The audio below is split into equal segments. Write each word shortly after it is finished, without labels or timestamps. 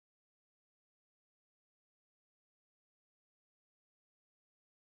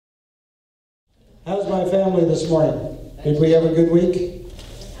How's my family this morning? Did we have a good week?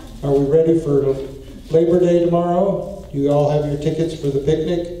 Are we ready for Labor Day tomorrow? Do you all have your tickets for the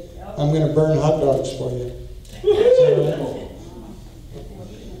picnic? I'm going to burn hot dogs for you. Is that right?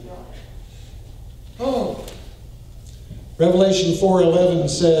 Oh. Revelation 4:11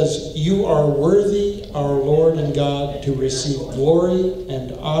 says, "You are worthy, our Lord and God, to receive glory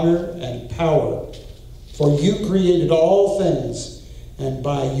and honor and power. For you created all things, and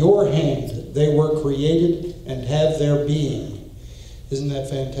by your hand they were created and have their being." Isn't that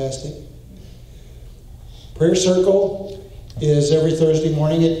fantastic? Prayer Circle is every Thursday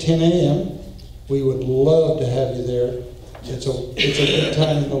morning at 10 a.m. We would love to have you there. It's a good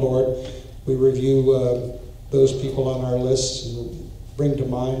time in the Lord. We review those people on our lists and bring to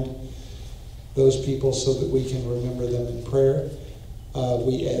mind those people so that we can remember them in prayer.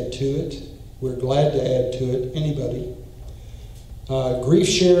 We add to it. We're glad to add to it. Anybody. Grief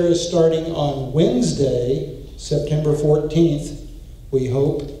Share is starting on Wednesday, September 14th, we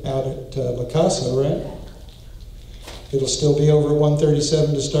hope, out at La Casa, right? It'll still be over at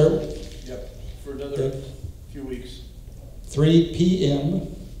 137 to start with? Yep, for another few weeks. 3 p.m.,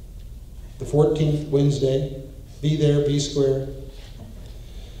 the 14th, Wednesday. Be there, be square.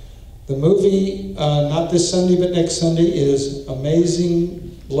 The movie, not this Sunday, but next Sunday, is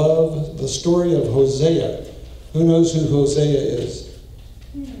Amazing Love, the story of Hosea. Who knows who Hosea is?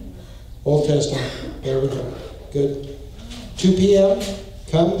 Old Testament. There we go. Good. 2 p.m.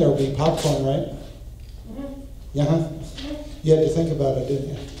 Come. There will be popcorn, right? Yeah. You had to think about it, didn't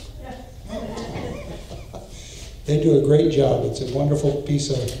you? They do a great job. It's a wonderful piece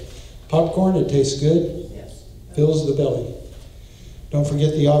of popcorn. It tastes good. Yes. Fills the belly. Don't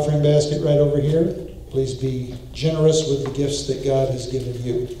forget the offering basket right over here. Please be generous with the gifts that God has given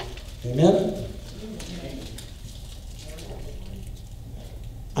you. Amen?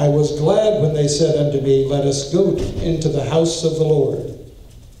 I was glad when they said unto me, "Let us go into the house of the Lord."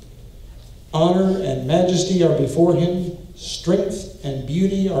 Honor and majesty are before him. Strength and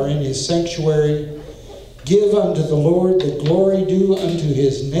beauty are in his sanctuary. Give unto the Lord the glory due unto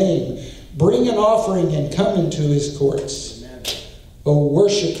his name. Bring an offering and come into his courts. Amen. O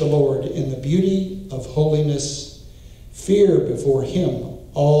worship the Lord in the beauty of holiness. Fear before him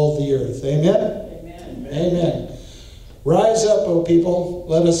all the earth. Amen? Amen. Amen. Rise up, O people.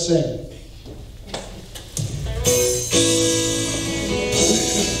 Let us sing.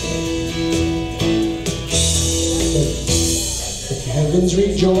 The heavens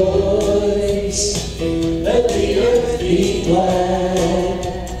rejoice. Let the earth be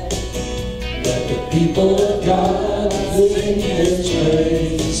glad. Let the people of God sing his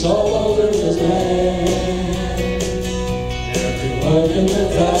praise all over the land. Everyone in the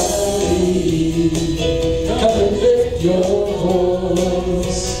valley, come and lift your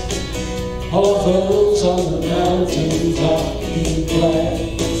voice. All those on the mountain top, be glad.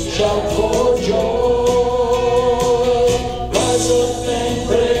 Shout for joy. Rise up and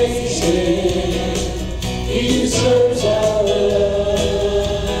praise him. He deserves our love.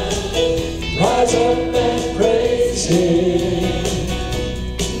 Rise up and praise him.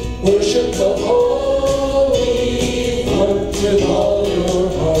 Worship the Holy One with all your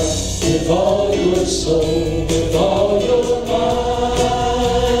heart, with all your soul, with all your mind.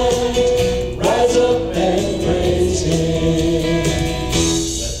 Rise up and praise him.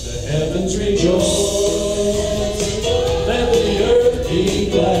 Let the heavens rejoice. Let the earth be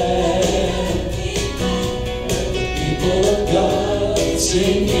glad. Let the people of God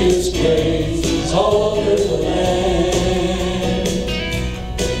sing his praise all over the land.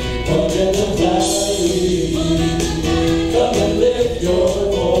 Everyone in the valley, come and lift your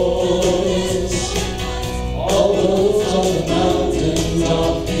voice. All those on the mountain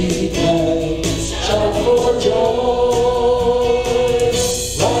top, be glad. Shout for joy.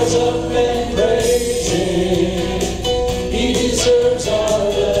 Rise up and praise him. He deserves our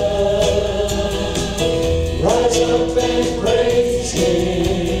love. Rise up and praise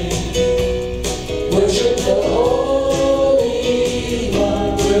him. Worship the Holy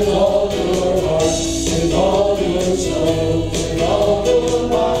One with all your heart, with all your soul, with all your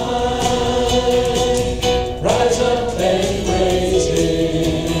mind. Rise up and praise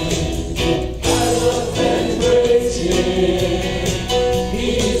him. Rise up and praise him. He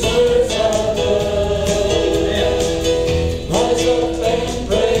deserves our love. Rise up and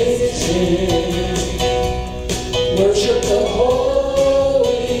praise him. Worship the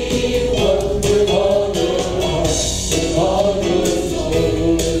Holy One with all your heart, with all your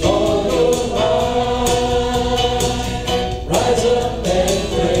soul, with all your mind. Rise up and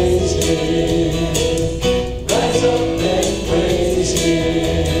praise him. Rise up and praise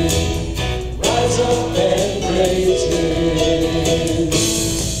him. Rise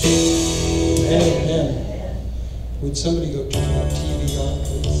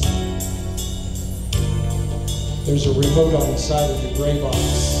There's a remote on the side of the gray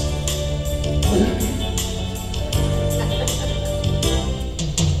box.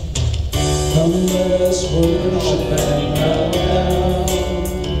 Come, let us worship and bow down.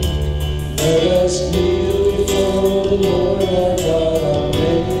 Let us kneel before the Lord our God, our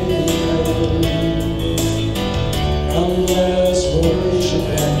Maker. Come, let us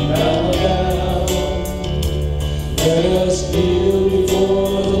worship and bow down. Let us kneel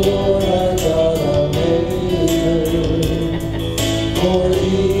before the Lord our God, our Maker. For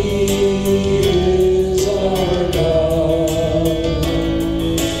He is our God,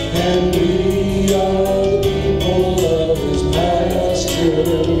 and we are the people of His pasture,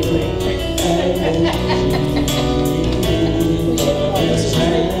 and the sheep of His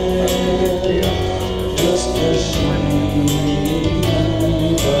hand, just the sheep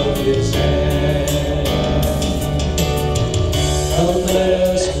of His hand. Come, let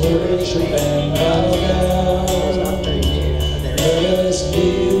us worship and bow down. Let us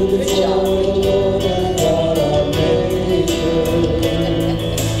kneel before the Lord our God, our Maker.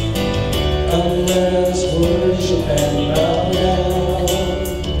 Come, let us worship and bow down.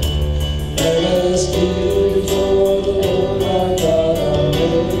 Let us kneel before the Lord our God, our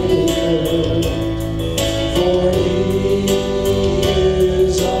Maker. For He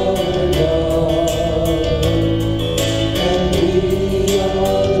is our God, and we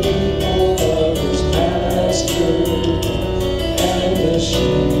are the people of His pasture, and the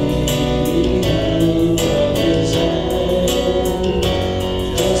sheep of His hand,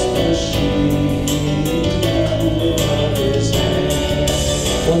 just the sheep of His hand.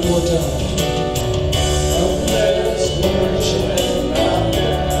 One more time. Come, let us worship and bow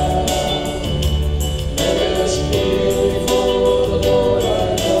down. Let us kneel before the Lord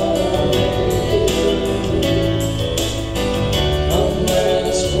our God, our Maker. Come, let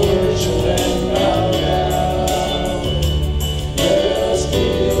us worship and bow down. Let us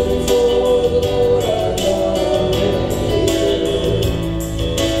kneel before the Lord our God, our Maker.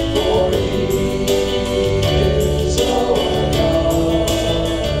 For He is our God,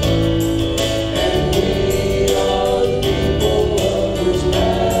 and we are the people of His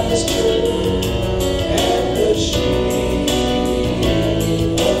pasture, and the sheep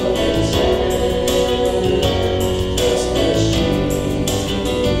of His hand, just the sheep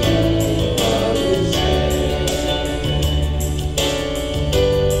of His hand,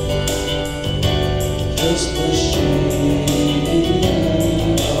 just the sheep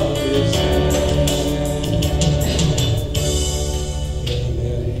of His hand.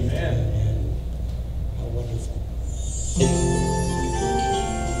 Amen. Amen. How wonderful.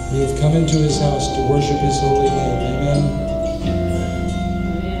 We have come into His house to worship His holy name. Amen.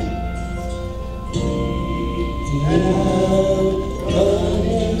 We have come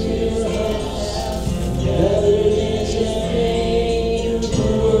into His house, gathered in His name to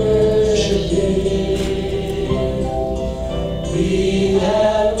worship Him. We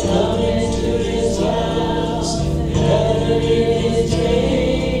have come into His house, gathered in His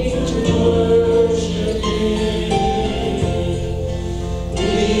name to worship Him.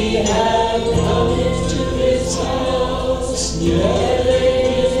 We have come into His house,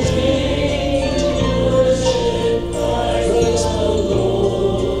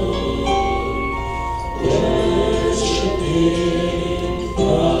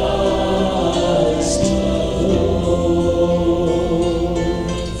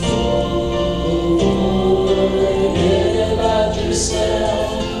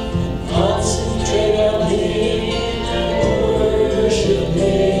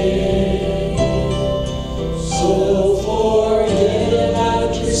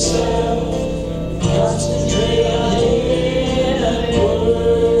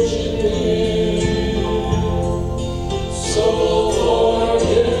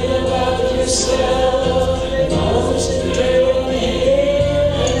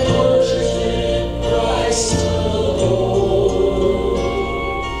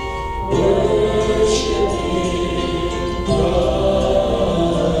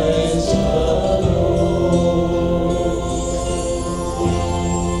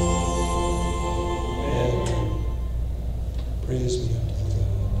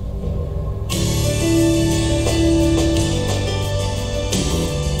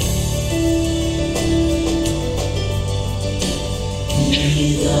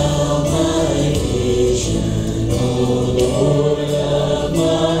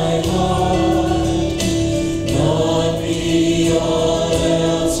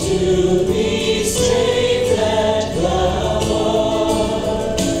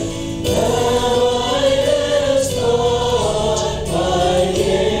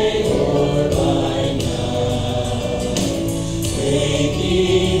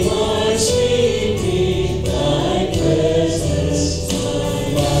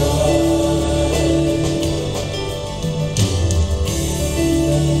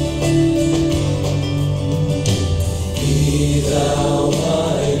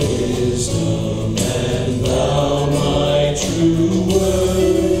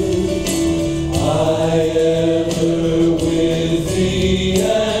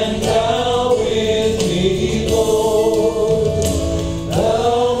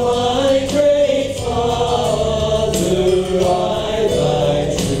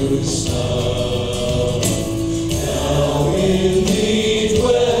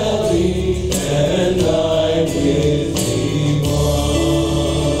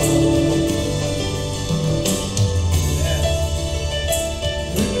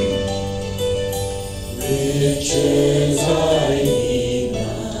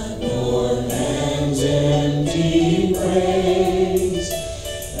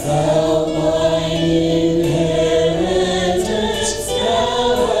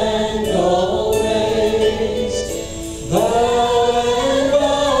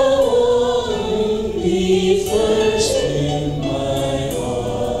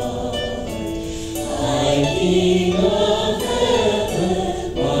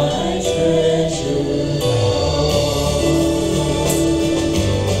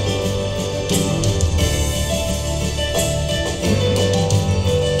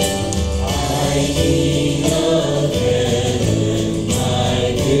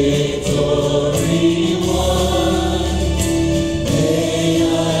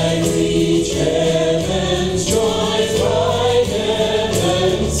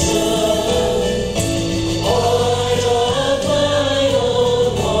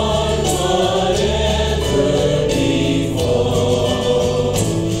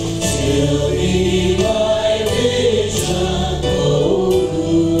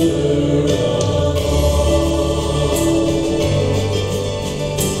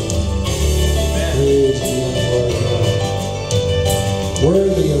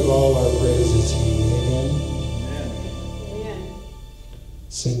 Worthy of all our praise is he. Amen. Amen.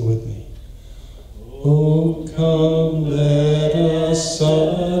 Sing with me. Oh, come, let us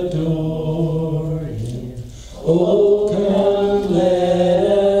adore him. Oh, come, let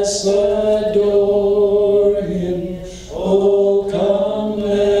us adore him. Oh, come,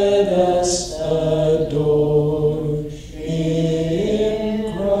 let us adore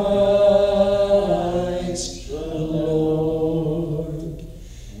in Christ the Lord.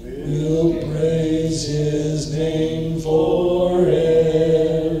 We'll praise his name forever.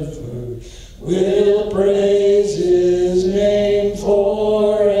 We'll praise his name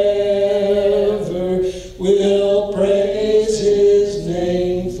forever. We'll praise his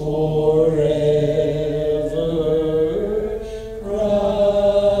name forever.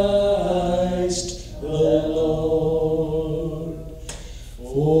 Christ the Lord.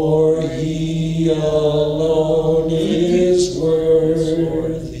 For he alone is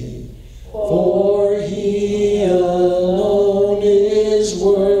worthy. For he alone is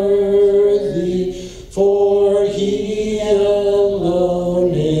worthy. For he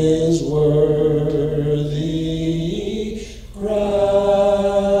alone is worthy. Christ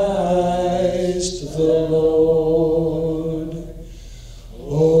the Lord.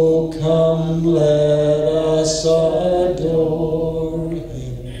 Oh, come, let us adore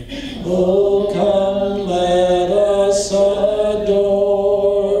him. Oh, come, let us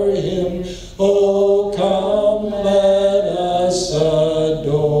adore him. Oh, come, let us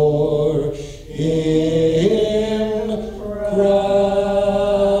adore him.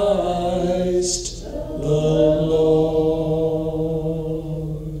 Christ the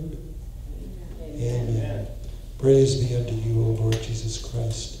Lord. Amen. Praise be unto you, O Lord Jesus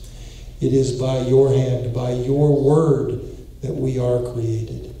Christ. It is by your hand, by your word, that we are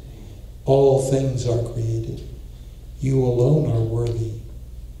created. All things are created. You alone are worthy.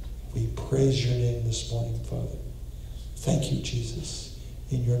 We praise your name this morning, Father. Thank you, Jesus.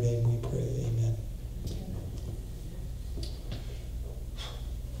 In your name we pray. Amen.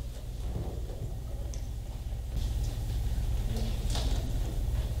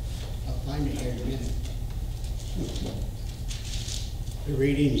 I'll find it here in a minute. The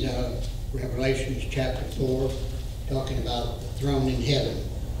readings out of Revelations chapter 4, talking about the throne in heaven.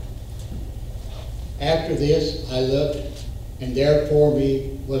 After this I looked, and there before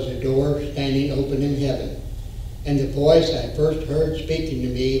me was a door standing open in heaven. And the voice I first heard speaking to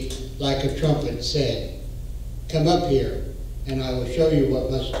me like a trumpet said, "Come up here, and I will show you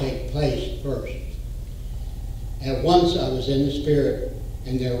what must take place first." At once I was in the Spirit,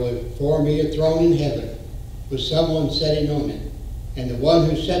 and there was before me a throne in heaven, with someone sitting on it. And the one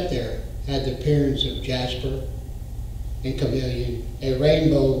who sat there had the appearance of jasper and chameleon, a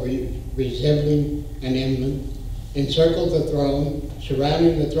rainbow resembling an emblem, encircled the throne.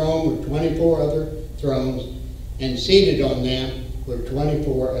 Surrounding the throne were 24 other thrones, and seated on them were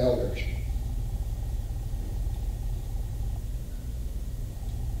 24 elders.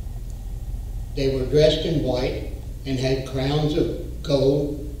 They were dressed in white and had crowns of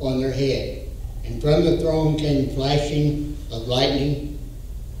gold on their head. And from the throne came flashing of lightning,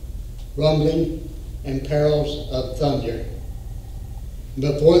 rumbling, and peals of thunder.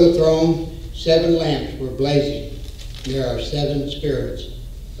 Before the throne, 7 lamps were blazing. There are 7 spirits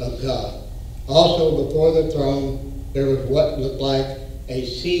of God. Also before the throne, there was what looked like a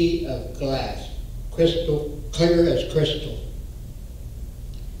sea of glass, crystal, clear as crystal.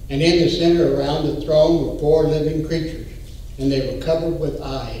 And in the center around the throne were 4 living creatures, and they were covered with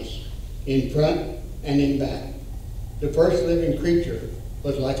eyes, in front and in back. The first living creature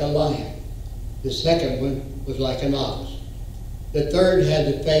was like a lion. The second one was like an ox. The third had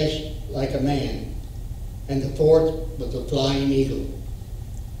the face like a man, and the fourth was a flying eagle.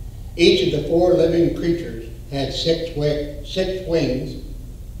 Each of the 4 living creatures had 6 wings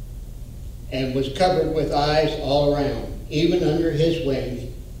and was covered with eyes all around, even under his wings,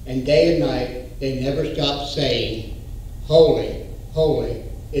 and day and night they never stopped saying, "Holy, holy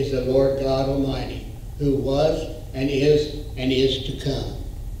is the Lord God Almighty, who was and is to come."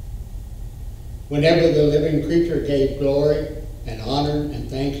 Whenever the living creature gave glory and honor and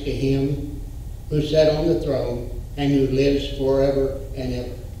thanks to him who sat on the throne and who lives forever and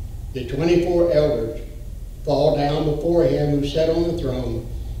ever, the 24 elders fall down before him who sat on the throne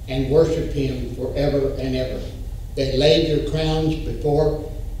and worship him forever and ever. They laid their crowns before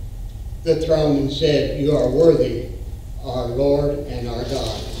the throne and said, "You are worthy, our Lord and our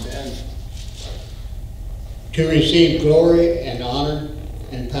God, Amen. to receive glory and honor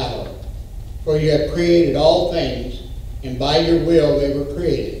and power. For you have created all things, and by your will they were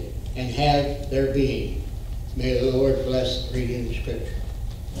created and have their being." May the Lord bless the reading of the Scripture.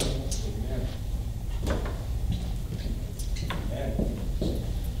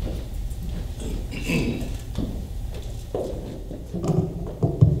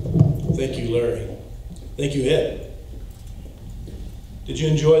 Thank you, Ed. Did you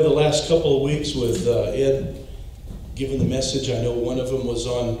enjoy the last couple of weeks with Ed giving the message? I know one of them was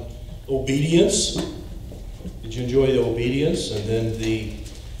on obedience. Did you enjoy the obedience? And then the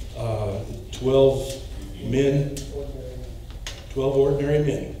 12 men, 12 ordinary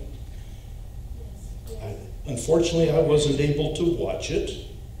men. Unfortunately, I wasn't able to watch it,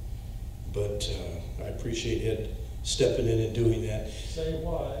 but I appreciate Ed stepping in and doing that. Say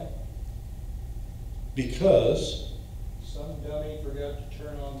why? Because some dummy forgot to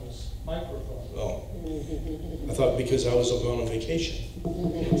turn on this microphone. Oh, I thought because I was going on vacation.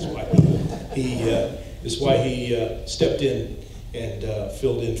 That's why he stepped in and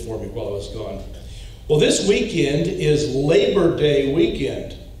filled in for me while I was gone. Well, this weekend is Labor Day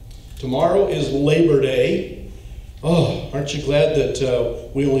weekend. Tomorrow is Labor Day. Oh, aren't you glad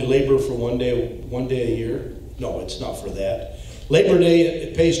that we only labor for one day a year? No, it's not for that. Labor Day,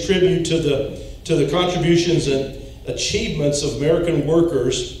 it pays tribute to the contributions and achievements of American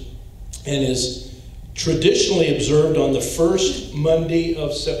workers and is traditionally observed on the first Monday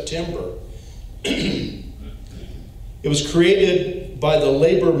of September. It was created by the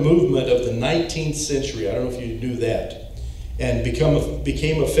labor movement of the 19th century. I don't know if you knew that. And became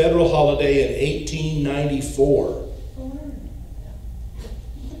a federal holiday in 1894.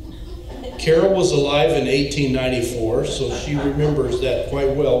 Carol was alive in 1894, so she remembers that quite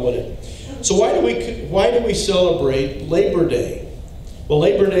well. So why do we celebrate Labor Day? Well,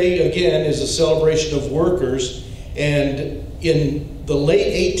 Labor Day, again, is a celebration of workers, and in the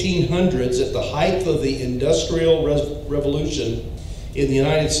late 1800s, at the height of the Industrial Revolution in the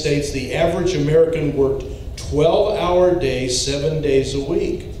United States, the average American worked 12-hour days, 7 days a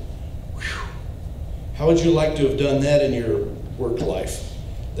week. Whew. How would you like to have done that in your work life?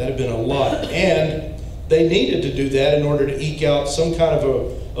 That'd have been a lot. And they needed to do that in order to eke out some kind of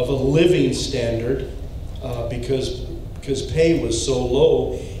a living standard because pay was so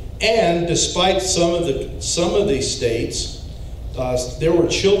low. And despite some of these states, there were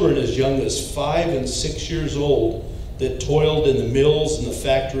children as young as 5 and 6 years old that toiled in the mills and the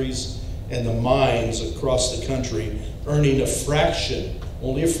factories and the mines across the country, earning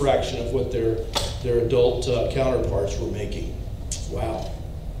only a fraction of what their adult counterparts were making. Wow.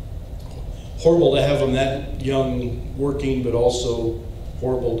 Horrible to have them that young working, but also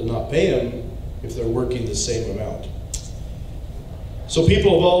horrible to not pay them if they're working the same amount. So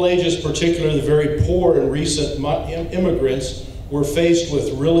people of all ages, particularly the very poor and recent immigrants, were faced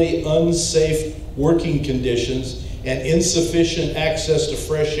with really unsafe working conditions and insufficient access to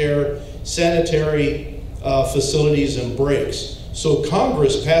fresh air, sanitary facilities, and breaks. So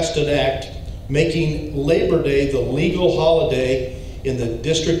Congress passed an act making Labor Day the legal holiday in the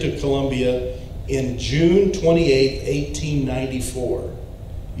District of Columbia in June 28, 1894.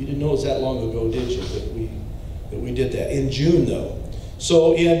 You didn't know it was that long ago, did you, that we did that? In June, though.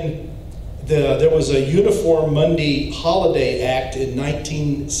 So there was a Uniform Monday Holiday Act in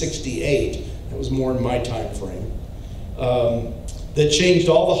 1968. That was more in my time frame. That changed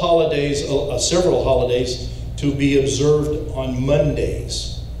all the holidays, several holidays, to be observed on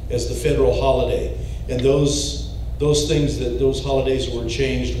Mondays as the federal holiday. And those holidays were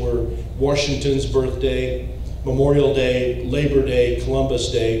changed were Washington's birthday, Memorial Day, Labor Day,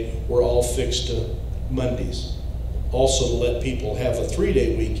 Columbus Day were all fixed to Mondays. Also to let people have a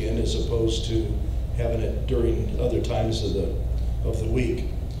 3-day weekend as opposed to having it during other times of the week.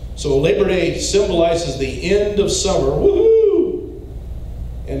 So Labor Day symbolizes the end of summer. Woohoo!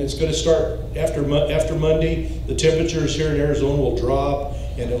 And it's going to start after Monday. The temperatures here in Arizona will drop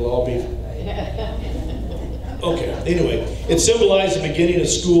and it'll all be... Okay, anyway, it symbolized the beginning of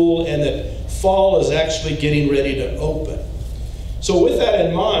school and that fall is actually getting ready to open. So with that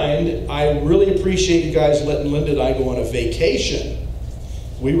in mind, I really appreciate you guys letting Linda and I go on a vacation.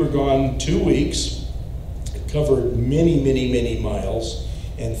 We were gone 2 weeks, covered many miles,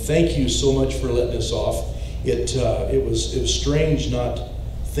 and thank you so much for letting us off. It was strange not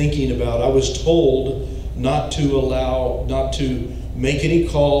thinking about. I was told not to make any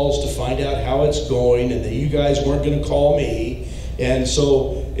calls to find out how it's going, and that you guys weren't going to call me. And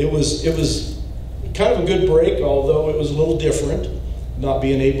so it was kind of a good break, although it was a little different, not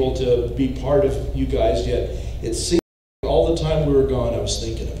being able to be part of you guys yet. It seemed all the time we were gone, I was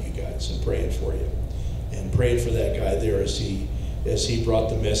thinking of you guys and praying for you, and praying for that guy there as he brought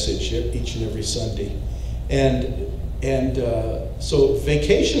the message each and every Sunday. And so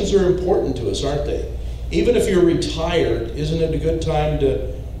vacations are important to us, aren't they? Even if you're retired, isn't it a good time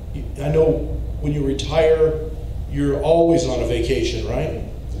to, I know when you retire, you're always on a vacation, right?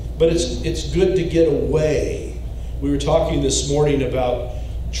 But it's good to get away. We were talking this morning about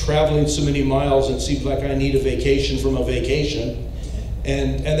traveling so many miles, it seems like I need a vacation from a vacation.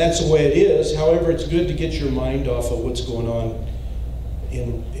 And that's the way it is. However, it's good to get your mind off of what's going on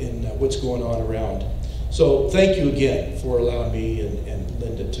in what's going on around. So thank you again for allowing me and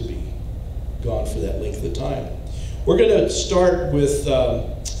Linda to be gone for that length of time. We're going to start with,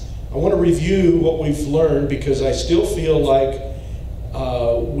 I want to review what we've learned, because I still feel like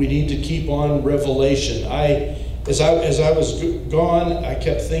we need to keep on Revelation. As I was gone, I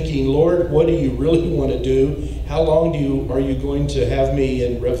kept thinking, Lord, what do you really want to do? How long are you going to have me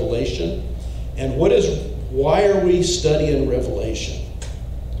in Revelation? And why are we studying Revelation?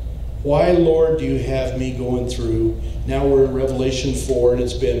 Why, Lord, do you have me going through? Now we're in Revelation 4, and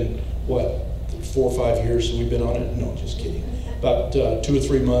it's been, 4 or 5 years since we've been on it? No, just kidding. About 2 or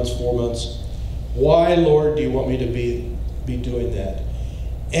 3 months, 4 months. Why, Lord, do you want me to be doing that?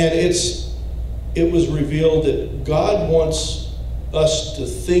 And it was revealed that God wants us to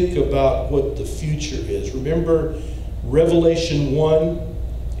think about what the future is. Remember, Revelation 1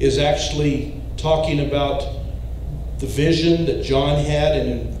 is actually talking about the vision that John had, and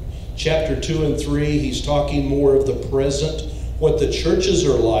in chapter 2 and 3, he's talking more of the present, what the churches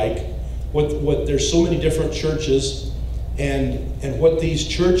are like, what there's so many different churches, and what these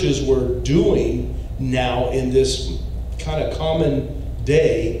churches were doing now in this kind of common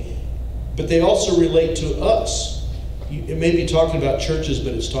day. But they also relate to us. It may be talking about churches,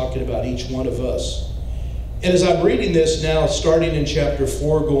 but it's talking about each one of us. And as I'm reading this now, starting in chapter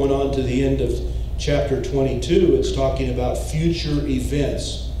 4, going on to the end of chapter 22, it's talking about future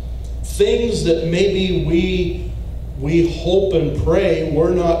events. Things that maybe we hope and pray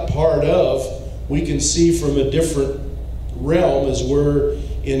we're not part of, we can see from a different realm as we're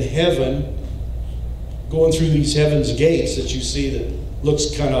in heaven, going through these heaven's gates that you see that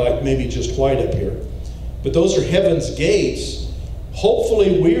looks kind of like maybe just white up here. But those are heaven's gates.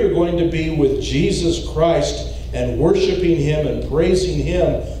 Hopefully we are going to be with Jesus Christ and worshiping Him and praising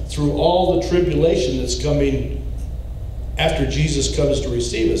Him through all the tribulation that's coming after Jesus comes to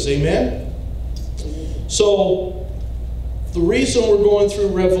receive us. Amen? So the reason we're going through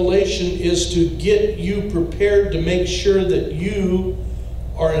Revelation is to get you prepared to make sure that you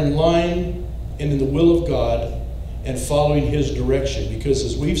are in line and in the will of God and following His direction. Because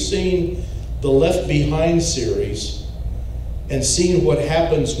as we've seen the Left Behind series and seen what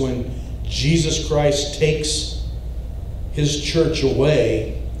happens when Jesus Christ takes His church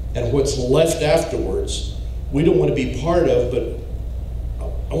away and what's left afterwards, we don't want to be part of, but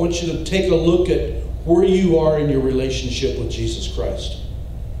I want you to take a look at where you are in your relationship with Jesus Christ.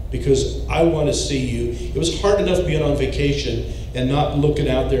 Because I want to see you. It was hard enough being on vacation and not looking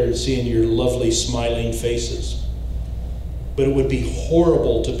out there and seeing your lovely smiling faces. But it would be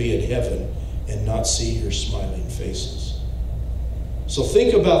horrible to be in heaven and not see your smiling faces. So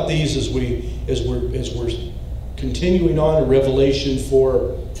think about these as we're continuing on in Revelation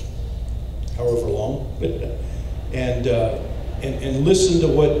for however long, and listen to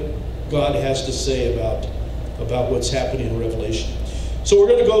what God has to say about what's happening in Revelation. So we're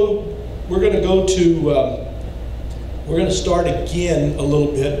going to start again a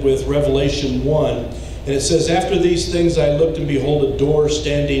little bit with Revelation 1. And it says, after these things I looked, and behold, a door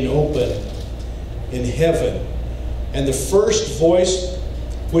standing open in heaven. And the first voice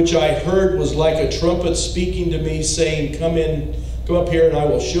which I heard was like a trumpet speaking to me, saying, Come up here, and I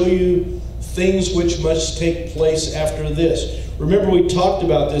will show you things which must take place after this. Remember, we talked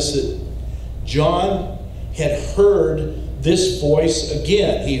about this, that John had heard this voice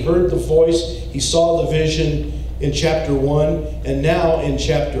again. He heard the voice, he saw the vision in chapter 1, and now in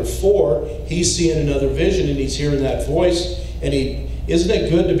chapter 4, he's seeing another vision, and he's hearing that voice. And isn't it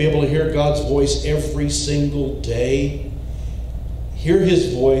good to be able to hear God's voice every single day? Hear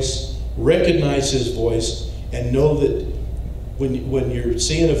His voice, recognize His voice, and know that when you're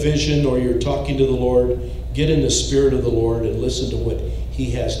seeing a vision or you're talking to the Lord, get in the Spirit of the Lord and listen to what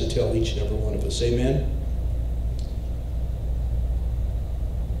He has to tell each and every one of us. Amen?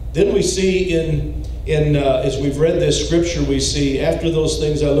 Then we see as we've read this scripture, we see, after those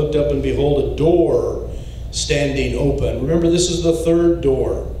things I looked up, and behold, a door standing open. Remember, this is the third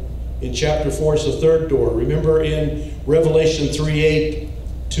door. In chapter 4, it's the third door. Remember in Revelation 3:8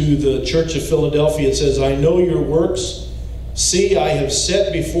 to the church of Philadelphia, it says, I know your works. See, I have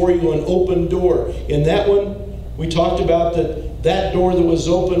set before you an open door. In that one, we talked about that door that was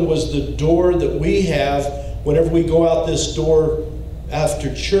open was the door that we have whenever we go out this door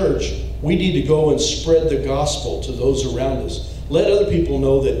after church. We need to go and spread the gospel to those around us. Let other people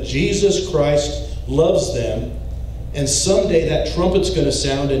know that Jesus Christ loves them, and someday that trumpet's going to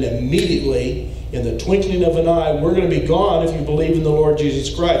sound, and immediately in the twinkling of an eye, we're going to be gone if you believe in the Lord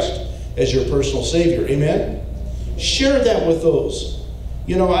Jesus Christ as your personal Savior. Amen? Share that with those.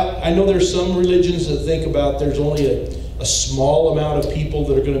 You know, I know there's some religions that think about there's only a small amount of people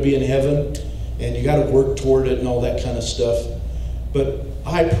that are going to be in heaven, and you got to work toward it and all that kind of stuff. But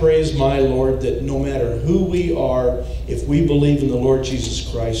I praise my Lord that no matter who we are, if we believe in the Lord Jesus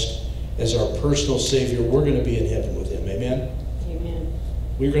Christ as our personal Savior, we're going to be in heaven with Him. Amen? Amen.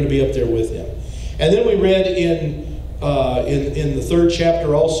 We're going to be up there with Him. And then we read in the 3rd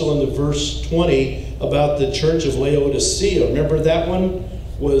chapter, also in the verse 20, about the church of Laodicea. Remember that one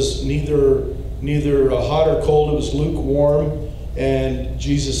was neither hot or cold, it was lukewarm. And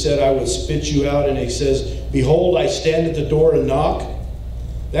Jesus said, I would spit you out. And He says, behold, I stand at the door and knock.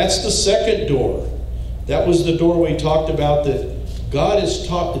 That's the second door. That was the door we talked about, that God is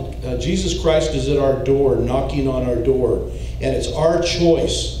Jesus Christ is at our door, knocking on our door. And it's our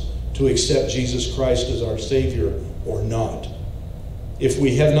choice to accept Jesus Christ as our Savior or not. If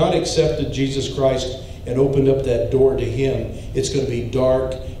we have not accepted Jesus Christ and opened up that door to Him, it's going to be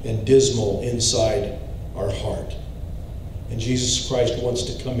dark and dismal inside our heart. And Jesus Christ wants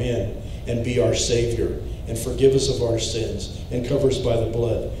to come in and be our Savior and forgive us of our sins and cover us by the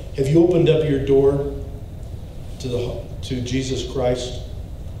blood. Have you opened up your door to Jesus Christ?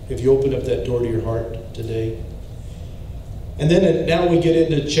 Have you opened up that door to your heart today? And then now we get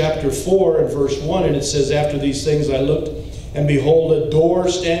into chapter 4 and verse 1, and it says, after these things I looked, and behold, a door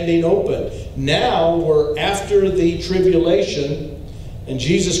standing open. Now we're after the tribulation, and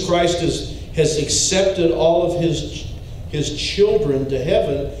Jesus Christ has accepted all of his children to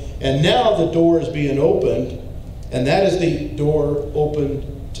heaven, and now the door is being opened, and that is the door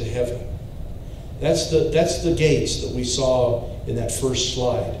opened to heaven. That's the gates that we saw in that first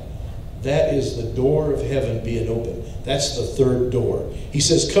slide. That is the door of heaven being opened. That's the third door. He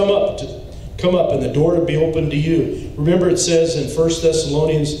says, come up, and the door will be open to you. Remember, it says in 1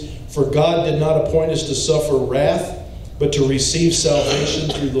 Thessalonians, for God did not appoint us to suffer wrath, but to receive salvation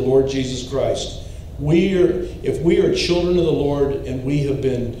through the Lord Jesus Christ. If we are children of the Lord and we have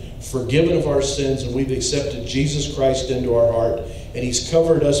been forgiven of our sins and we've accepted Jesus Christ into our heart, and He's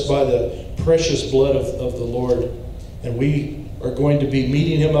covered us by the precious blood of the Lord, and we are going to be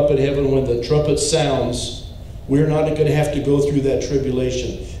meeting Him up in heaven when the trumpet sounds, we're not going to have to go through that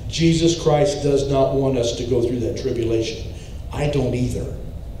tribulation. Jesus Christ does not want us to go through that tribulation. I don't either.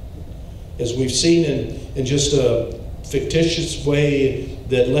 As we've seen in just a fictitious way,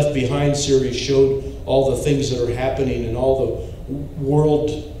 that Left Behind series showed all the things that are happening and all the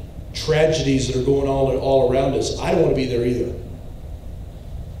world tragedies that are going on all around us. I don't want to be there either.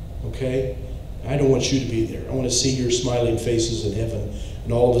 Okay? I don't want you to be there. I want to see your smiling faces in heaven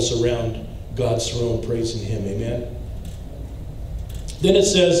and all of us around God's throne praising Him. Amen? Then it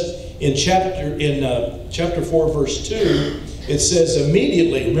says in chapter 4, verse 2, it says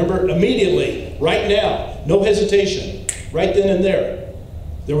immediately, remember, immediately, right now, no hesitation, right then and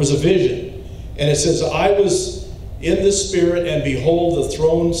there was a vision. And it says, I was in the Spirit, and behold, the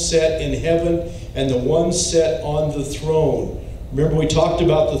throne set in heaven, and the one set on the throne. Remember, we talked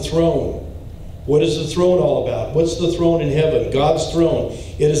about the throne. What is the throne all about? What's the throne in heaven? God's throne.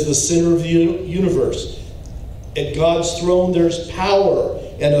 It is the center of the universe. At God's throne, there's power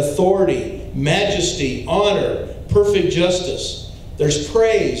and authority, majesty, honor, perfect justice. There's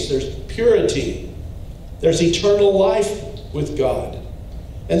praise, there's purity, there's eternal life with God,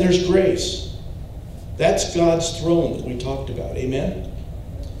 and there's grace. That's God's throne that we talked about. Amen?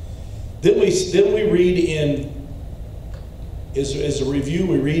 Then we read in, as a review,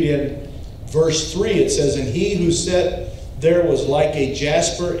 we read in verse 3, it says, and he who sat there was like a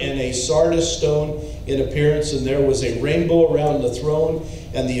jasper and a sardis stone in appearance, and there was a rainbow around the throne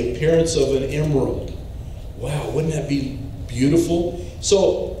and the appearance of an emerald. Wow, wouldn't that be beautiful?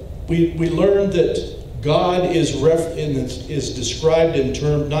 So we learned that God is described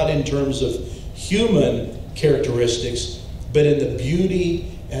not in terms of human characteristics, but in the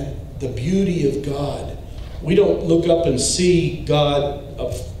beauty and the beauty of God. We don't look up and see God,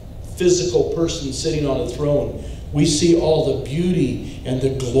 a physical person sitting on a throne. We see all the beauty and the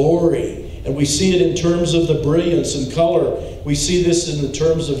glory, and we see it in terms of the brilliance and color. We see this in the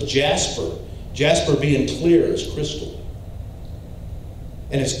terms of jasper. Jasper being clear as crystal.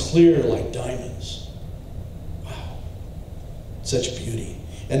 And it's clear like diamonds. Wow. Such beauty.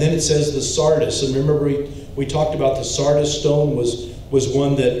 And then it says the sardis. And remember we talked about the sardis stone was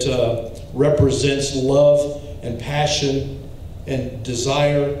one that represents love and passion and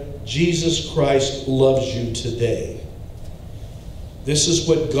desire. Jesus Christ loves you today. This is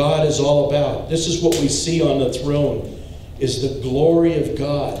what God is all about. This is what we see on the throne, is the glory of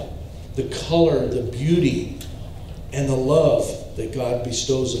God. the color, the beauty, and the love that God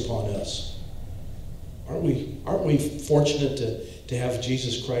bestows upon us. Aren't we fortunate to have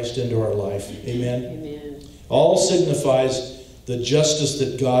Jesus Christ into our life? Amen? Amen. All signifies the justice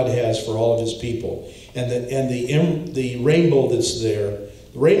that God has for all of his people. And the rainbow that's there.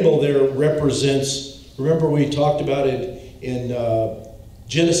 The rainbow there represents, remember we talked about it in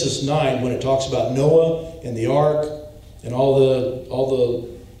Genesis 9 when it talks about Noah and the ark and all the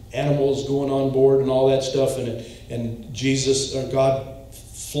animals going on board and all that stuff, and Jesus or God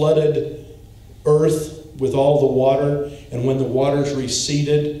flooded earth with all the water, and when the waters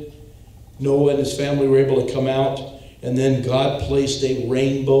receded, Noah and his family were able to come out, and then God placed a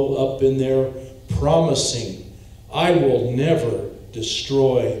rainbow up in there promising, I will never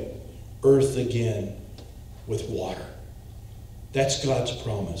destroy earth again with water. That's God's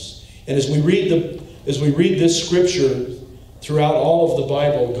promise. And as we read this scripture throughout all of the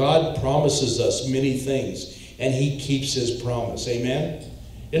Bible, God promises us many things, and he keeps his promise. Amen?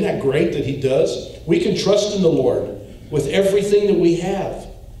 Isn't that great that he does? We can trust in the Lord with everything that we have.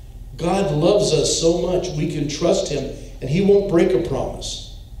 God loves us so much, we can trust him, and he won't break a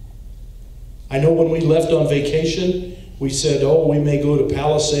promise. I know when we left on vacation, we said, we may go to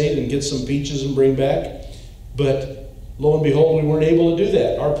Palisade and get some peaches and bring back. But lo and behold, we weren't able to do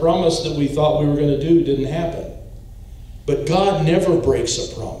that. Our promise that we thought we were going to do didn't happen. But God never breaks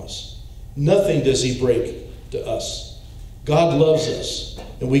a promise. Nothing does he break to us. God loves us,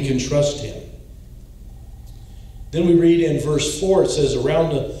 and we can trust him. Then we read in verse 4, it says, around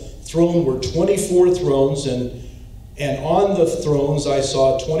the throne were 24 thrones, and on the thrones I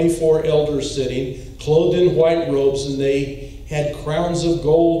saw 24 elders sitting, clothed in white robes, and they had crowns of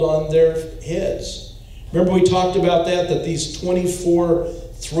gold on their heads. Remember we talked about that these 24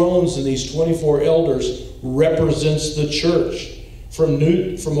 thrones and these 24 elders represents the church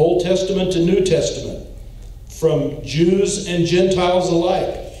from Old Testament to New Testament, from Jews and Gentiles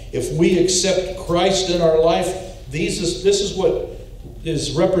alike. If we accept Christ in our life, this is what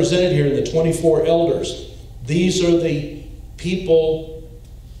is represented here in the 24 elders. These are the people,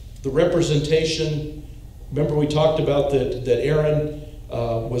 the representation. Remember we talked about that Aaron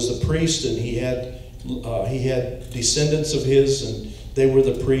was the priest, and he had descendants of his, and they were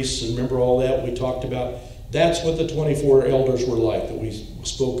the priests, and remember all that we talked about. That's what the 24 elders were like that we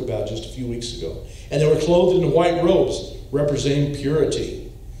spoke about just a few weeks ago. And they were clothed in white robes, representing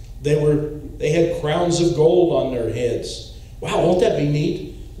purity. They had crowns of gold on their heads. Wow, won't that be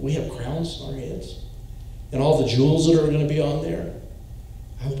neat? We have crowns on our heads. And all the jewels that are going to be on there.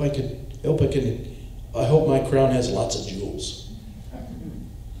 I hope my crown has lots of jewels.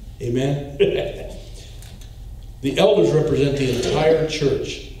 Amen? The elders represent the entire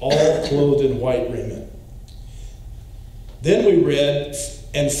church, all clothed in white raiment. Then we read,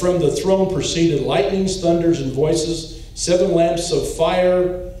 and from the throne proceeded lightnings, thunders, and voices. 7 lamps of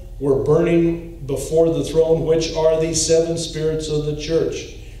fire were burning before the throne, which are the 7 spirits of the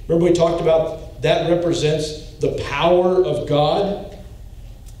church. Remember we talked about that represents the power of God.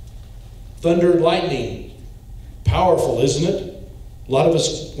 Thunder and lightning. Powerful, isn't it? A lot of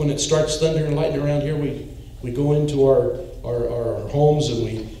us, when it starts thundering and lightning around here, we go into our homes and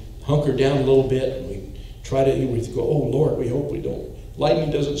we hunker down a little bit, and we go, oh Lord, we hope lightning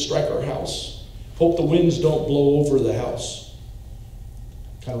doesn't strike our house. Hope the winds don't blow over the house.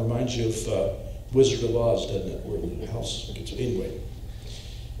 Kind of reminds you of Wizard of Oz, doesn't it? Where the house gets, anyway.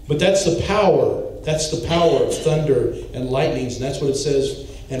 But that's the power. That's the power of thunder and lightnings, and that's what it says.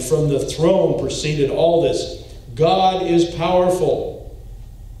 And from the throne proceeded all this. God is powerful.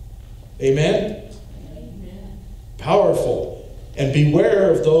 Amen? Amen. Powerful. And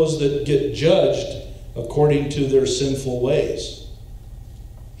beware of those that get judged according to their sinful ways.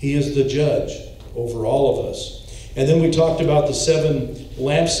 He is the judge over all of us. And then we talked about the 7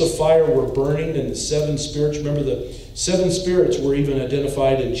 lamps of fire were burning, and the 7 spirits. Remember, the 7 spirits were even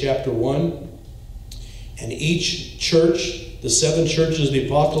identified in chapter 1. And each church, the 7 churches of the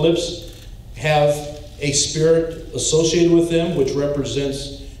apocalypse, have a spirit associated with them, which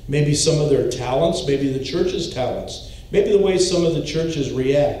represents maybe some of their talents, maybe the church's talents, maybe the way some of the churches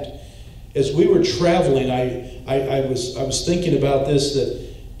react. As we were traveling, I was thinking about this, that,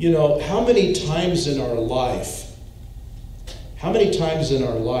 how many times in our life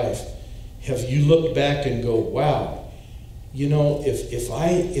have you looked back and go, wow, if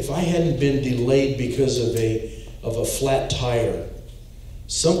I hadn't been delayed because of a flat tire,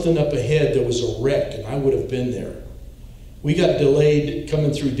 something up ahead, there was a wreck, and I would have been there. We got delayed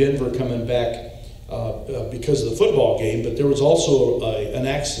coming through Denver, coming back because of the football game, but there was also an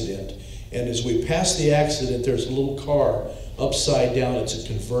accident. And as we passed the accident, there's a little car upside down. It's a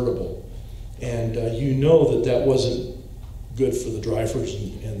convertible. And you know that that wasn't good for the drivers.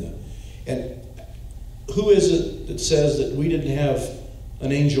 And who is it that says that we didn't have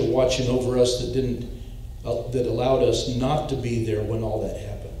an angel watching over us that allowed us not to be there when all that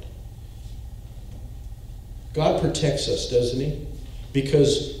happened? God protects us, doesn't he?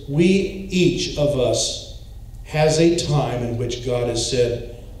 Because each of us has a time in which God has said,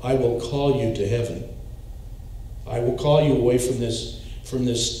 I will call you to heaven. I will call you away from this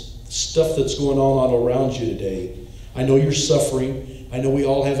stuff that's going on all around you today. I know you're suffering. I know we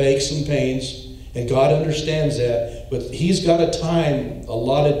all have aches and pains, and God understands that, but he's got a time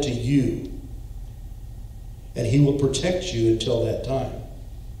allotted to you, and he will protect you until that time.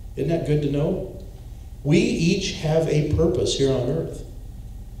 Isn't that good to know? We each have a purpose here on earth.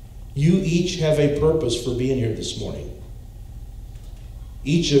 You each have a purpose for being here this morning.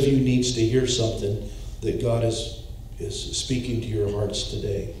 Each of you needs to hear something that God is speaking to your hearts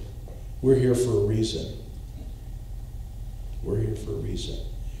today. We're here for a reason. We're here for a reason.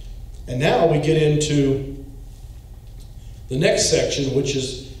 And now we get into the next section, which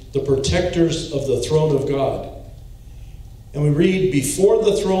is the protectors of the throne of God. And we read, before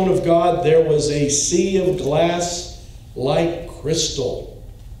the throne of God there was a sea of glass like crystal.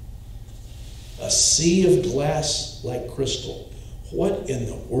 A sea of glass like crystal. What in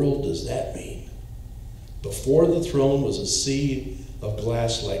the world does that mean? Before the throne was a sea of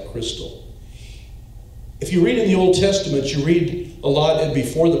glass like crystal. If you read in the Old Testament, you read a lot, and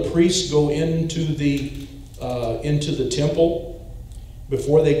before the priests go into the temple,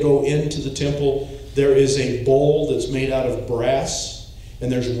 before they go into the temple, there is a bowl that's made out of brass,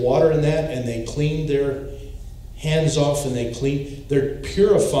 and there's water in that, and they clean their hands off, and they're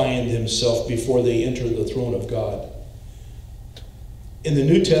purifying themselves before they enter the throne of God. In the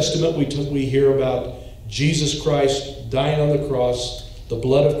New Testament, we hear about Jesus Christ dying on the cross. The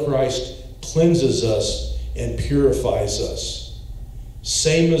blood of Christ cleanses us and purifies us.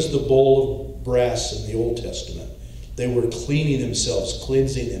 Same as the bowl of brass in the Old Testament. They were cleaning themselves,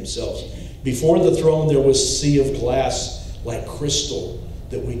 cleansing themselves. Before the throne, there was a sea of glass like crystal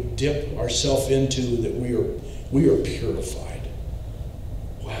that we dip ourselves into, that we are purified.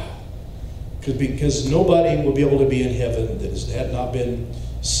 Wow. Because nobody will be able to be in heaven that had not been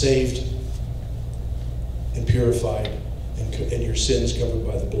saved and purified and your sins covered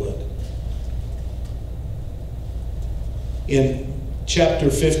by the blood. In chapter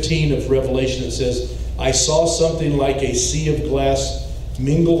 15 of Revelation, it says, I saw something like a sea of glass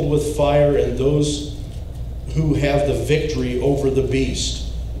mingled with fire, and those who have the victory over the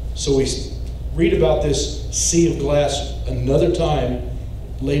beast. So we read about this sea of glass another time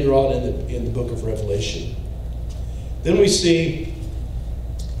later on in the book of Revelation. Then we see,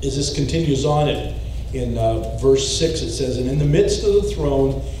 as this continues on in verse 6, it says, and in the midst of the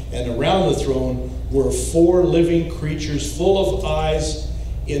throne and around the throne were 4 living creatures full of eyes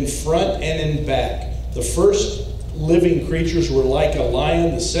in front and in back. The first living creatures were like a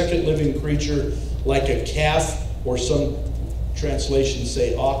lion, the second living creature like a calf, or some translations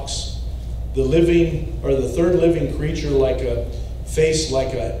say ox. The third living creature like a face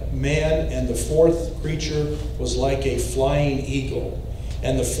like a man, and the fourth creature was like a flying eagle.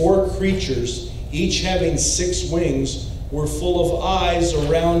 And the 4 creatures, each having 6 wings, were full of eyes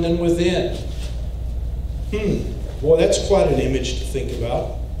around and within. Boy, that's quite an image to think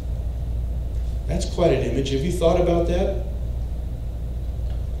about. That's quite an image. Have you thought about that?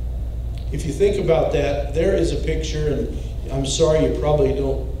 If you think about that, there is a picture, and I'm sorry you probably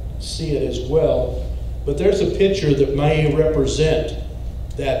don't see it as well, but there's a picture that may represent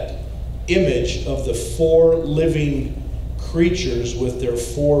that image of the 4 living creatures with their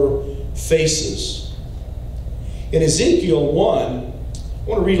 4 faces. In Ezekiel 1, I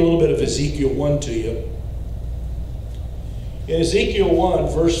want to read a little bit of Ezekiel 1 to you. In Ezekiel 1,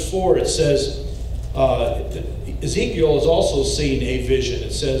 verse 4, it says, Ezekiel is also seeing a vision.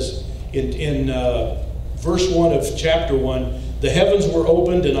 It says in verse 1 of chapter 1, the heavens were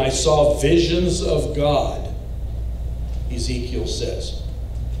opened and I saw visions of God, Ezekiel says.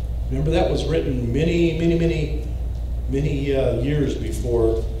 Remember, that was written many years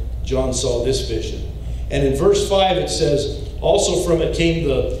before John saw this vision. And in verse 5 it says, also from it came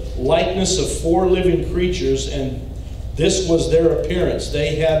the likeness of 4 living creatures, and this was their appearance.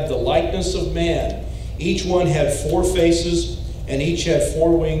 They had the likeness of man. Each one had 4 faces, and each had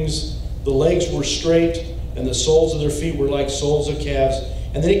 4 wings. The legs were straight, and the soles of their feet were like soles of calves.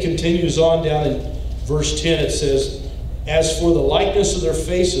 And then it continues on down in verse 10. It says, as for the likeness of their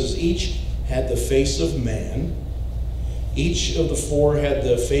faces, each had the face of man, Each of the four had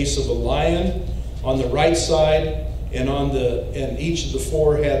the face of a lion on the right side, and each of the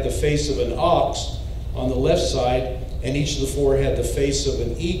four had the face of an ox on the left side, and each of the four had the face of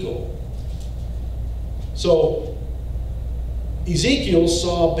an eagle. So Ezekiel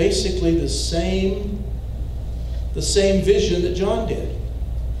saw basically the same vision that John did.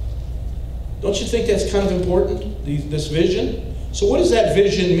 Don't you think that's kind of important, this vision? So what does that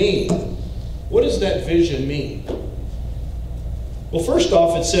vision mean? What does that vision mean? Well, first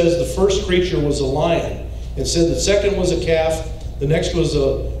off, it says the first creature was a lion. It said the second was a calf. The next was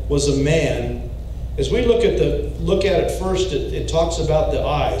a man. As we look at it first, it talks about the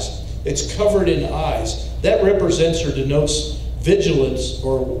eyes. It's covered in eyes. That represents or denotes vigilance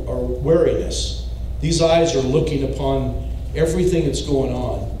or wariness. These eyes are looking upon everything that's going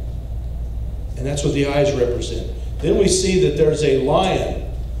on. And that's what the eyes represent. Then we see that there's a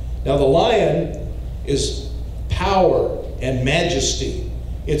lion. Now the lion is power and majesty.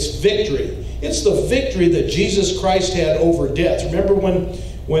 It's victory. It's the victory that Jesus Christ had over death. Remember when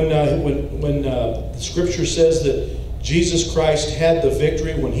the scripture says that Jesus Christ had the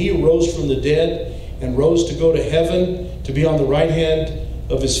victory when he rose from the dead and rose to go to heaven to be on the right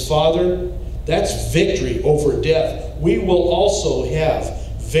hand of his Father? That's victory over death. We will also have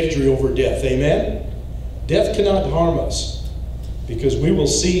victory over death. Amen? Death cannot harm us because we will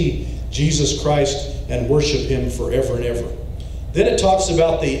see Jesus Christ and worship him forever and ever. Then it talks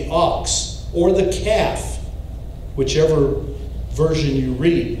about the ox or the calf, whichever version you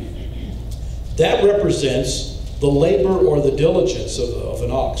read. That represents the labor or the diligence of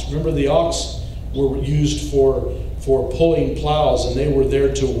an ox. Remember, the ox were used for pulling plows, and they were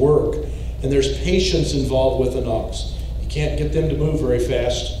there to work. And there's patience involved with an ox. You can't get them to move very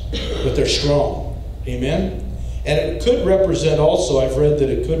fast, but they're strong. Amen? And it could represent also, I've read that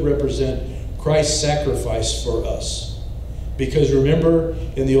it could represent Christ's sacrifice for us. Because remember,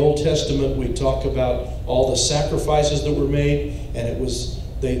 in the Old Testament, we talk about all the sacrifices that were made, and it was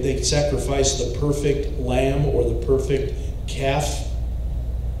they sacrificed the perfect lamb or the perfect calf.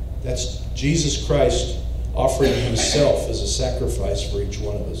 That's Jesus Christ offering himself as a sacrifice for each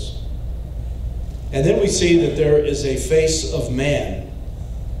one of us. And then we see that there is a face of man.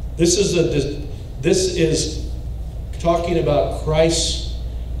 This is talking about Christ's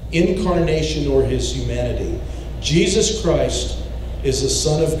incarnation or his humanity. Jesus Christ is the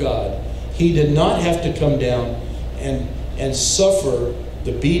Son of God. He did not have to come down and suffer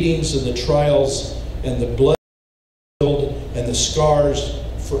the beatings and the trials and the blood and the scars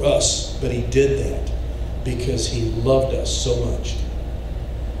for us, but he did that because he loved us so much.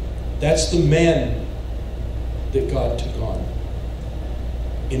 That's the man that God took on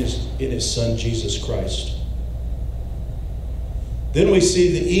in his Son, Jesus Christ. Then we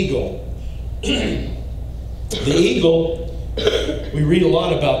see the eagle. The eagle, we read a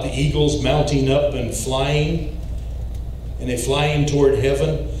lot about the eagles mounting up and flying, and they flying toward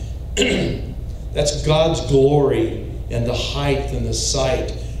heaven. That's God's glory and the height and the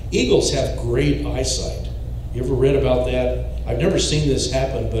sight. Eagles have great eyesight. You ever read about that? I've never seen this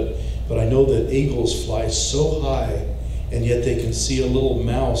happen, but I know that eagles fly so high, and yet they can see a little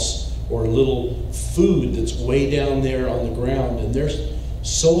mouse or a little food that's way down there on the ground, and they're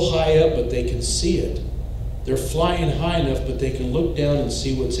so high up, but they can see it. They're flying high enough, but they can look down and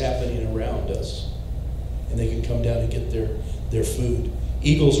see what's happening around us. And they can come down and get their food.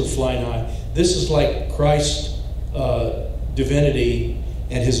 Eagles are flying high. This is like Christ's divinity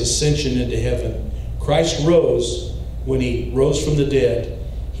and his ascension into heaven. Christ rose. When he rose from the dead,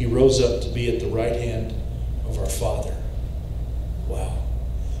 he rose up to be at the right hand of our Father. Wow.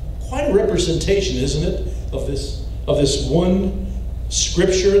 Quite a representation, isn't it, of this one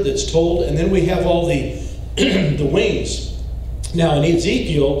scripture that's told. And then we have all the the wings. Now in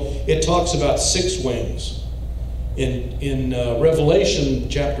Ezekiel, it talks about 6 wings. In Revelation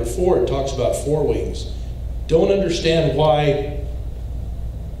chapter 4, it talks about 4 wings. Don't understand why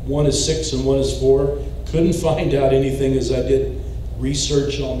one is 6 and one is 4. Couldn't find out anything as I did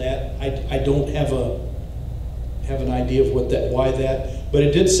research on that. I don't have an idea of why that. But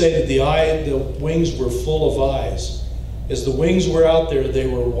it did say that the wings were full of eyes. As the wings were out there, they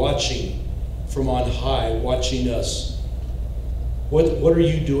were watching from on high, watching us. What are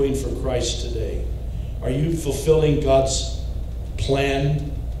you doing for Christ today? Are you fulfilling God's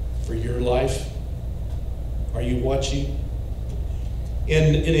plan for your life? Are you watching?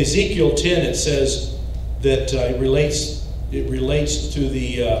 In Ezekiel 10, it says that it relates to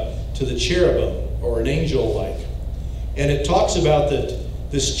the cherubim, or an angel like, and it talks about that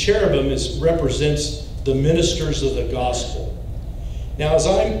this cherubim represents the ministers of the gospel. Now, as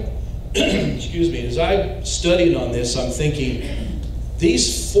I'm excuse me, as I'm studying on this, I'm thinking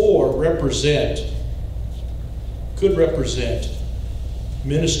these four could represent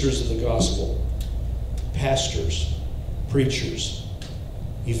ministers of the gospel, pastors, preachers,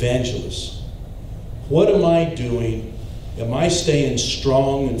 evangelists. What am I doing? Am I staying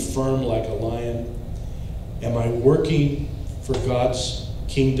strong and firm like a lion? Am I working for God's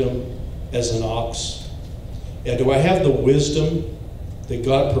kingdom as an ox? And do I have the wisdom that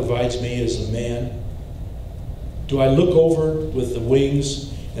God provides me as a man? Do I look over with the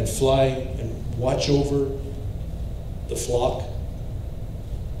wings and fly and watch over the flock?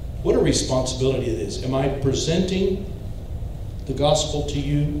 What a responsibility it is. Am I presenting the gospel to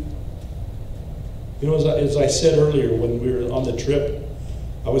you? You know, as I said earlier when we were on the trip,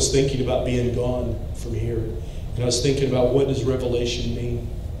 I was thinking about being gone from here. And I was thinking about what does Revelation mean?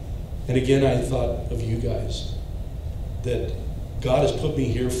 And again, I thought of you guys. That God has put me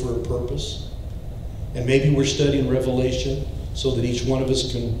here for a purpose. And maybe we're studying Revelation so that each one of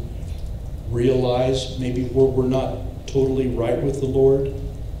us can realize maybe we're not totally right with the Lord.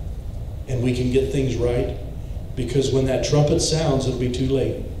 And we can get things right. Because when that trumpet sounds, it'll be too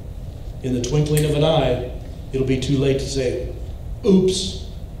late. In the twinkling of an eye, it'll be too late to say, oops,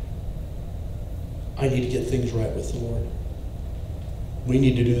 I need to get things right with the Lord. We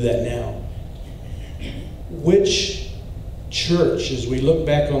need to do that now. Which church, as we look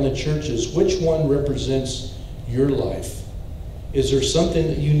back on the churches, which one represents your life? Is there something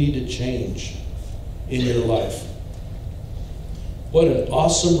that you need to change in your life? What an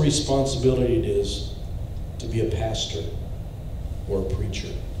awesome responsibility it is to be a pastor or a preacher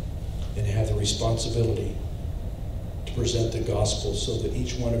and have the responsibility to present the gospel so that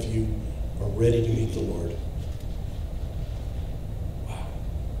each one of you are ready to meet the Lord. Wow.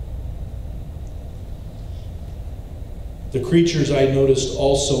 The creatures, I noticed,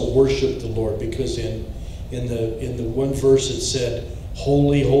 also worship the Lord, because in the one verse it said,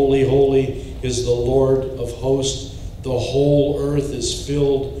 "Holy, holy, holy is the Lord of hosts. The whole earth is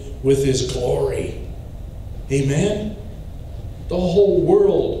filled with his glory." Amen? The whole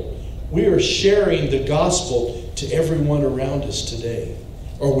world. We are sharing the gospel to everyone around us today,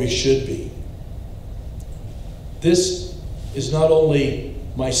 or we should be. This is not only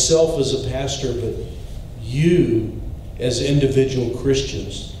myself as a pastor, but you as individual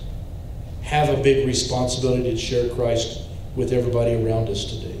Christians have a big responsibility to share Christ with everybody around us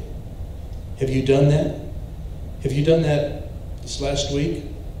today. Have you done that? Have you done that this last week?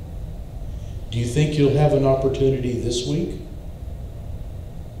 Do you think you'll have an opportunity this week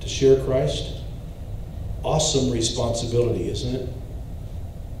to share Christ? Awesome responsibility, isn't it?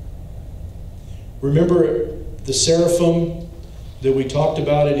 Remember the seraphim that we talked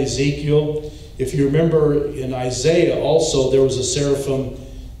about in Ezekiel? If you remember in Isaiah also, there was a seraphim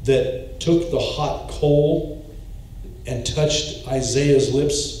that took the hot coal and touched Isaiah's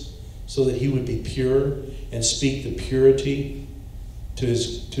lips so that he would be pure and speak the purity to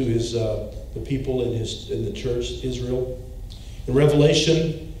the people in the church, Israel. In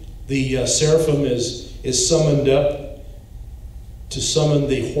Revelation, the seraphim is summoned up to summon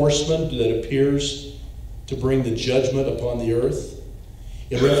the horseman that appears to bring the judgment upon the earth.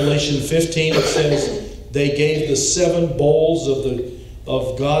 In Revelation 15, it says, they gave the 7 bowls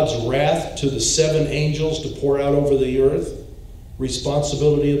of God's wrath to the 7 angels to pour out over the earth.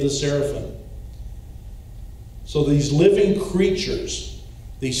 Responsibility of the seraphim. So these living creatures,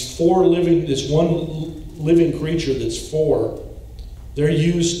 this one living creature that's 4, they're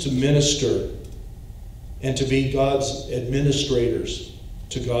used to minister and to be God's administrators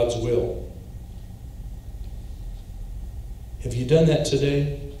to God's will. Have you done that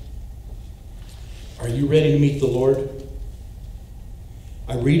today? Are you ready to meet the Lord?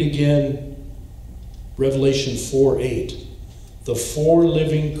 I read again Revelation 4:8. The 4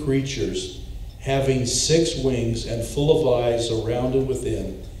 living creatures having 6 wings and full of eyes around and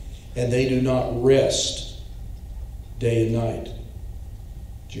within, and they do not rest day and night.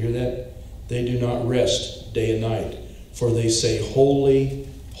 Did you hear that? They do not rest day and night, for they say, "Holy,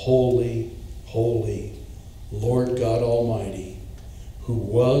 holy, holy, Lord God Almighty, who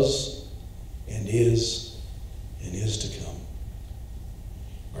was and is to come."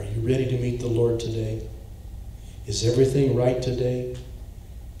 Are you ready to meet the Lord today? Is everything right today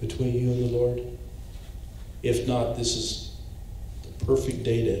between you and the Lord? If not, this is the perfect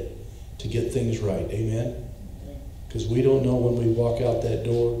day to get things right. Amen? Because we don't know when we walk out that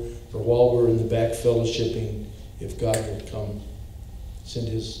door or while we're in the back fellowshipping if God will come send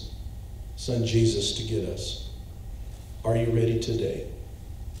his son Jesus to get us. Are you ready today?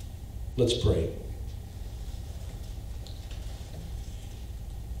 Let's pray.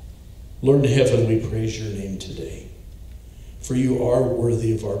 Lord in heaven, we praise your name today, for you are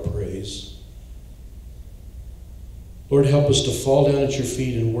worthy of our praise. Lord, help us to fall down at your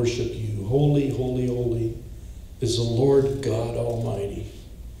feet and worship you. Holy, holy, holy is the Lord God Almighty.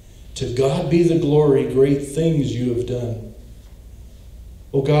 To God be the glory, great things you have done.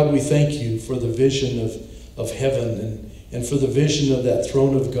 Oh God, we thank you for the vision of heaven and for the vision of that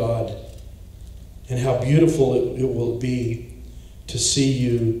throne of God, and how beautiful it will be to see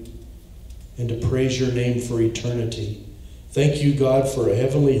you and to praise your name for eternity. Thank you, God, for a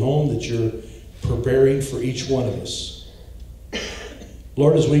heavenly home that you're preparing for each one of us.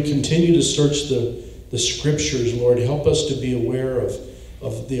 Lord, as we continue to search the scriptures, Lord, help us to be aware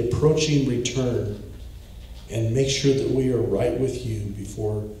of the approaching return, and make sure that we are right with you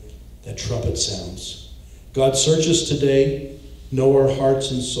before that trumpet sounds. God, search us today, know our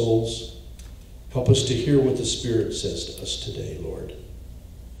hearts and souls. Help us to hear what the Spirit says to us today, Lord.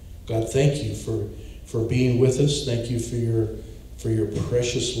 God, thank you for being with us. Thank you for your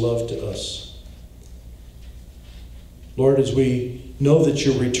precious love to us. Lord, as we know that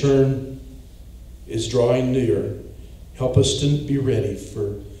your return is drawing near, help us to be ready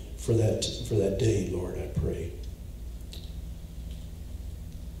for that day, Lord, I pray.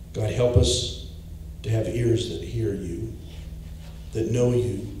 God, help us to have ears that hear you, that know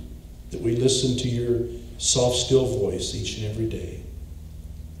you, that we listen to your soft, still voice each and every day.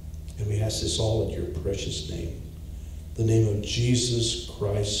 And we ask this all in your precious name, the name of Jesus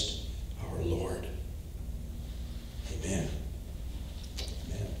Christ, our Lord. Amen.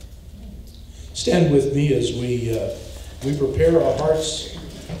 Amen. Stand with me as we prepare our hearts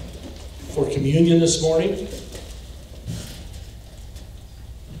for communion this morning.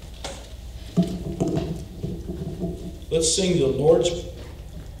 Let's sing the Lord's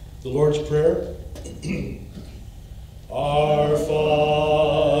Prayer. Our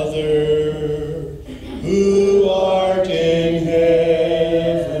Father, who art in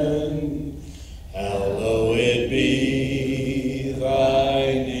heaven, hallowed be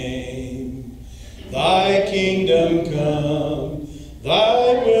thy name. Thy kingdom come,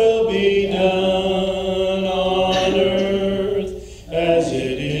 thy will be done on earth as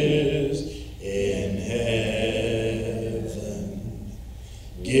it is in heaven.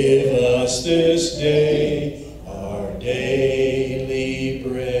 Give us this day our daily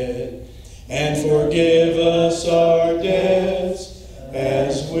bread, and forgive us our debts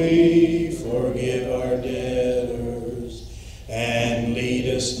as we forgive our debtors. And lead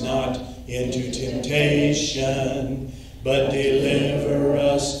us not into temptation, but deliver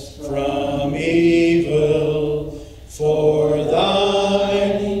us from evil. For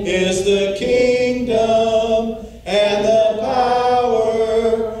thine is the kingdom and the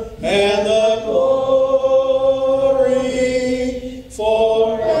power and the glory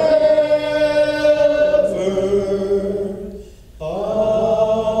forever.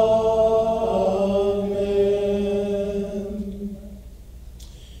 Amen.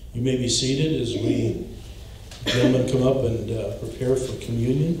 You may be seated as we gentlemen come up and prepare for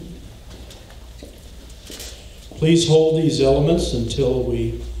communion. Please hold these elements until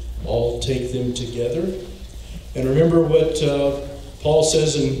we all take them together. And remember what Paul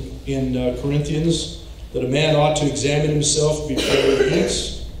says in Corinthians, that a man ought to examine himself before he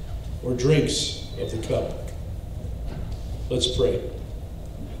eats or drinks of the cup. Let's pray.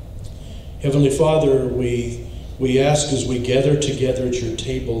 Heavenly Father, we ask as we gather together at your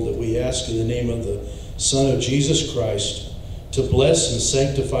table, that we ask in the name of the Son of Jesus Christ to bless and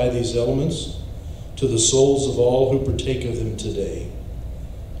sanctify these elements to the souls of all who partake of them today.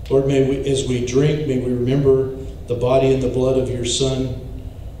 Lord, may we, as we drink, may we remember the body and the blood of your Son,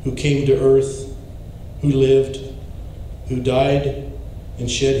 who came to earth, who lived, who died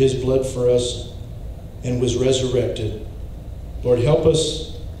and shed his blood for us and was resurrected. Lord, help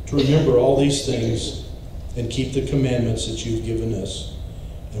us to remember all these things and keep the commandments that you've given us.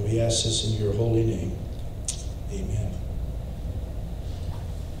 And we ask this in your holy name. Amen.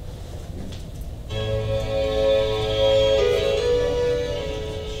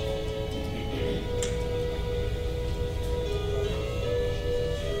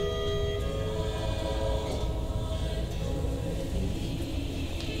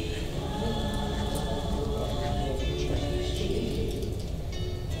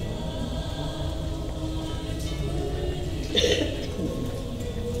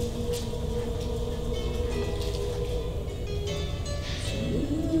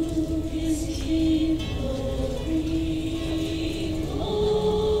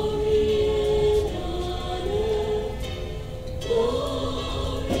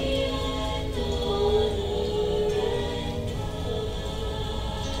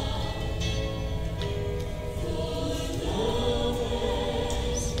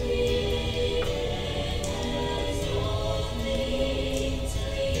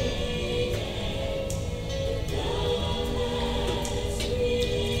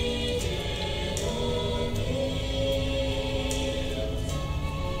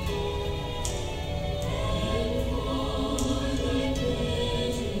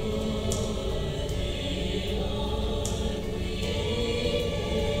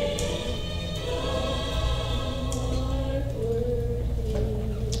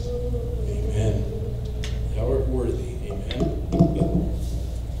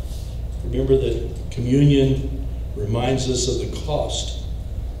 Remember that communion reminds us of the cost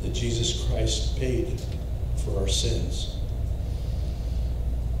that Jesus Christ paid for our sins.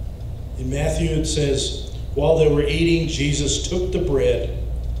 In Matthew it says, while they were eating, Jesus took the bread,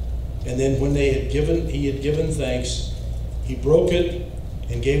 and then when he had given thanks, he broke it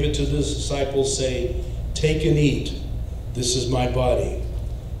and gave it to the disciples, saying, "Take and eat. This is my body.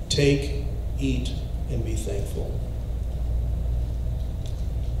 Take, eat, and be thankful."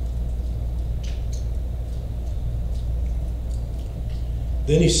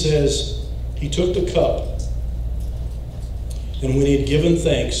 Then he says, he took the cup, and when he had given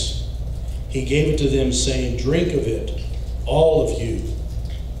thanks, he gave it to them, saying, "Drink of it, all of you.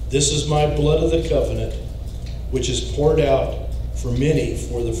 This is my blood of the covenant, which is poured out for many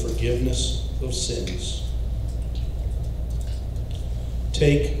for the forgiveness of sins.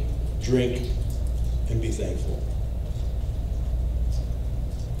 Take, drink, and be thankful."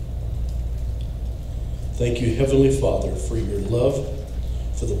 Thank you, Heavenly Father, for your love,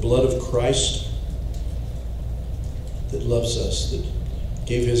 for the blood of Christ that loves us, that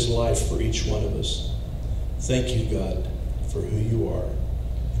gave his life for each one of us. Thank you, God, for who you are.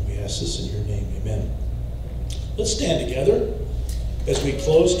 And we ask this in your name. Amen. Let's stand together as we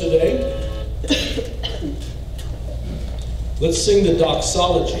close today. Let's sing the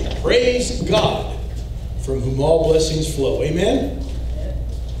doxology. Praise God, from whom all blessings flow. Amen?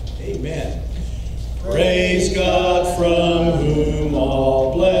 Amen. Praise God, from whom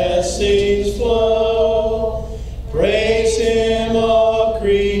all blessings flow. Praise him, all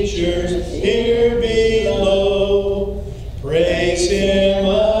creatures here below. Praise him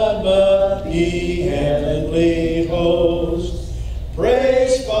above, ye heavenly host.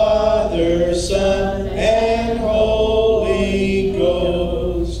 Praise Father, Son, and Holy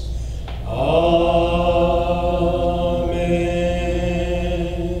Ghost. Amen.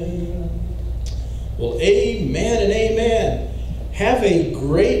 Well, amen and amen. Have a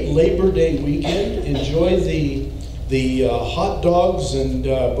great Labor Day weekend. Enjoy the hot dogs and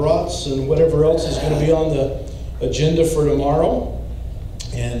brats and whatever else is going to be on the agenda for tomorrow.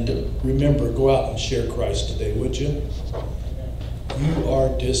 And remember, go out and share Christ today, would you? You are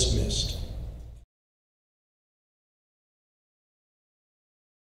dismissed.